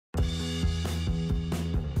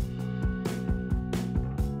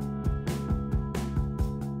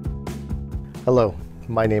Hello,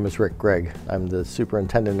 my name is Rick Gregg. I'm the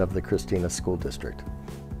superintendent of the Christina School District.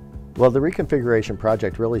 Well, the reconfiguration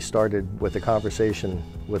project really started with a conversation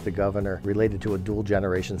with the governor related to a dual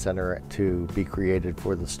generation center to be created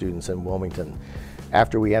for the students in Wilmington.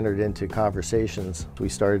 After we entered into conversations, we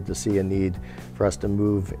started to see a need for us to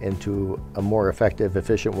move into a more effective,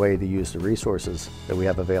 efficient way to use the resources that we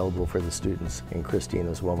have available for the students in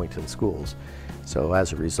Christina's Wilmington schools. So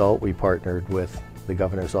as a result, we partnered with the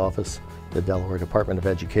governor's office, the Delaware Department of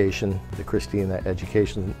Education, the Christina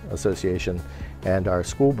Education Association, and our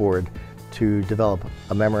school board to develop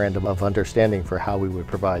a memorandum of understanding for how we would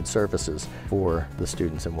provide services for the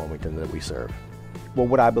students in Wilmington that we serve. Well,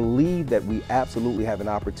 what I believe that we absolutely have an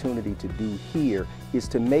opportunity to do here is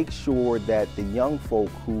to make sure that the young folk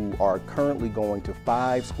who are currently going to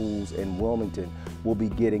 5 schools in Wilmington will be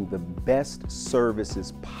getting the best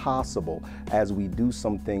services possible as we do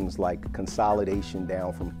some things like consolidation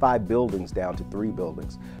down from 5 buildings down to 3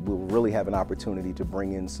 buildings. We'll really have an opportunity to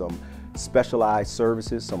bring in some specialized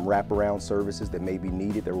services, some wraparound services that may be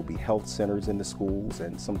needed. There will be health centers in the schools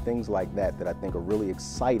and some things like that that I think are really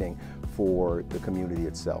exciting for the community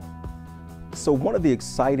itself. So one of the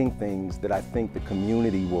exciting things that I think the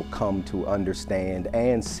community will come to understand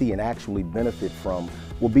and see and actually benefit from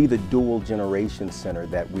will be the dual generation center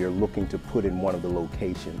that we are looking to put in one of the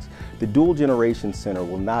locations. The dual generation center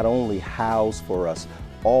will not only house for us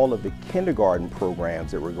all of the kindergarten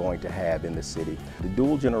programs that we're going to have in the city. The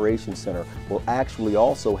Dual Generation Center will actually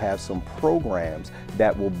also have some programs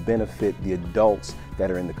that will benefit the adults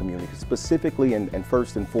that are in the community, specifically and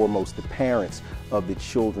first and foremost the parents of the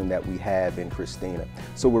children that we have in Christina.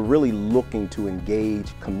 So we're really looking to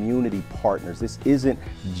engage community partners. This isn't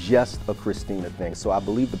just a Christina thing. So I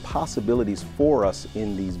believe the possibilities for us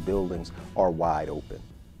in these buildings are wide open.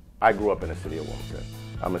 I grew up in the City of Wilmington.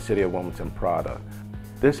 I'm a City of Wilmington product.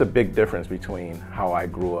 There's a big difference between how I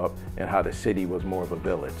grew up and how the city was more of a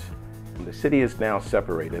village. The city is now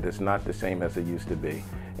separated. It's not the same as it used to be.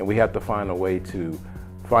 And we have to find a way to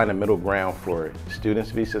find a middle ground for students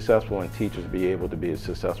to be successful and teachers to be able to be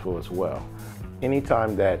successful as well.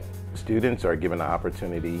 Anytime that students are given the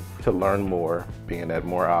opportunity to learn more, being at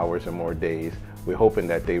more hours and more days, we're hoping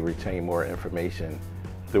that they retain more information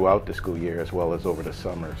throughout the school year as well as over the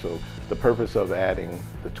summer. So the purpose of adding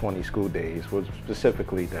the 20 school days was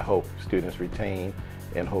specifically to help students retain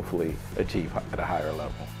and hopefully achieve at a higher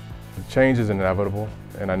level. Change is inevitable,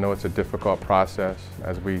 and I know it's a difficult process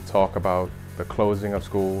as we talk about the closing of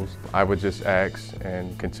schools. I would just ask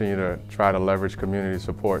and continue to try to leverage community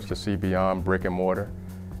supports to see beyond brick and mortar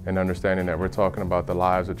and understanding that we're talking about the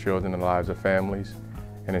lives of children and the lives of families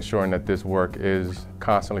and ensuring that this work is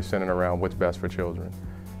constantly centered around what's best for children.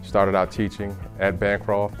 Started out teaching at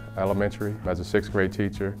Bancroft Elementary as a 6th grade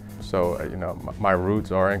teacher. So, my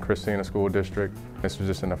roots are in Christina School District. This was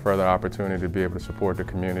just a further opportunity to be able to support the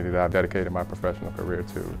community that I've dedicated my professional career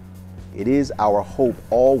to. It is our hope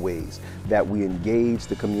always that we engage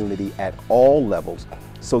the community at all levels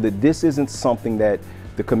so that this isn't something that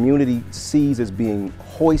the community sees as being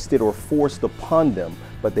hoisted or forced upon them,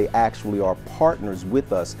 but they actually are partners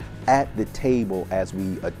with us at the table as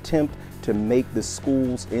we attempt to make the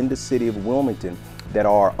schools in the City of Wilmington that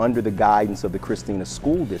are under the guidance of the Christina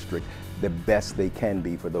School District the best they can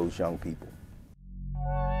be for those young people.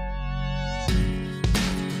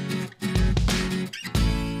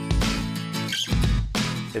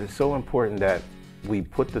 It is so important that we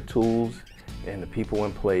put the tools and the people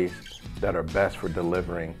in place that are best for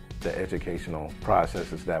delivering the educational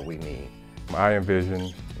processes that we need. I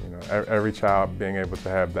envision every child being able to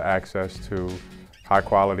have the access to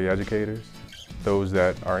high-quality educators, those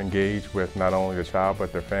that are engaged with not only the child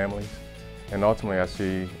but their families. And ultimately I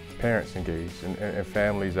see parents engaged and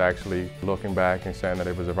families actually looking back and saying that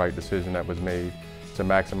it was the right decision that was made to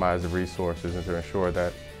maximize the resources and to ensure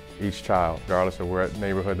that each child, regardless of what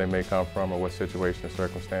neighborhood they may come from or what situation or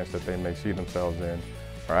circumstance that they may see themselves in,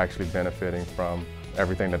 are actually benefiting from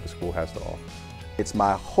everything that the school has to offer. It's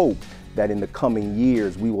my hope that in the coming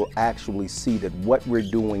years we will actually see that what we're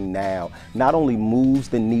doing now not only moves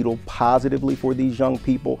the needle positively for these young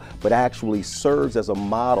people, but actually serves as a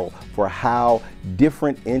model for how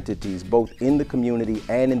different entities, both in the community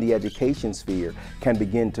and in the education sphere, can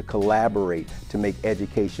begin to collaborate to make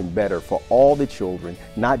education better for all the children,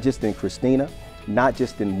 not just in Christina, not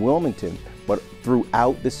just in Wilmington, but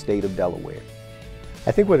throughout the state of Delaware.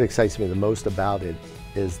 I think what excites me the most about it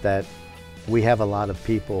is that we have a lot of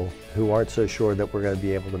people who aren't so sure that we're going to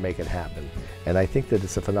be able to make it happen. And I think that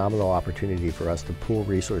it's a phenomenal opportunity for us to pool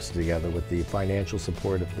resources together with the financial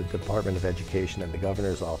support of the Department of Education and the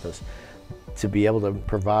Governor's Office to be able to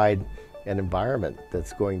provide an environment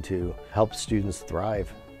that's going to help students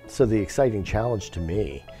thrive. So the exciting challenge to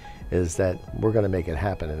me is that we're going to make it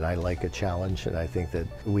happen, and I like a challenge, and I think that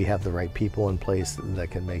we have the right people in place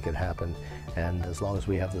that can make it happen, and as long as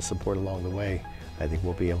we have the support along the way, I think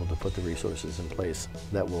we'll be able to put the resources in place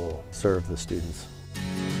that will serve the students.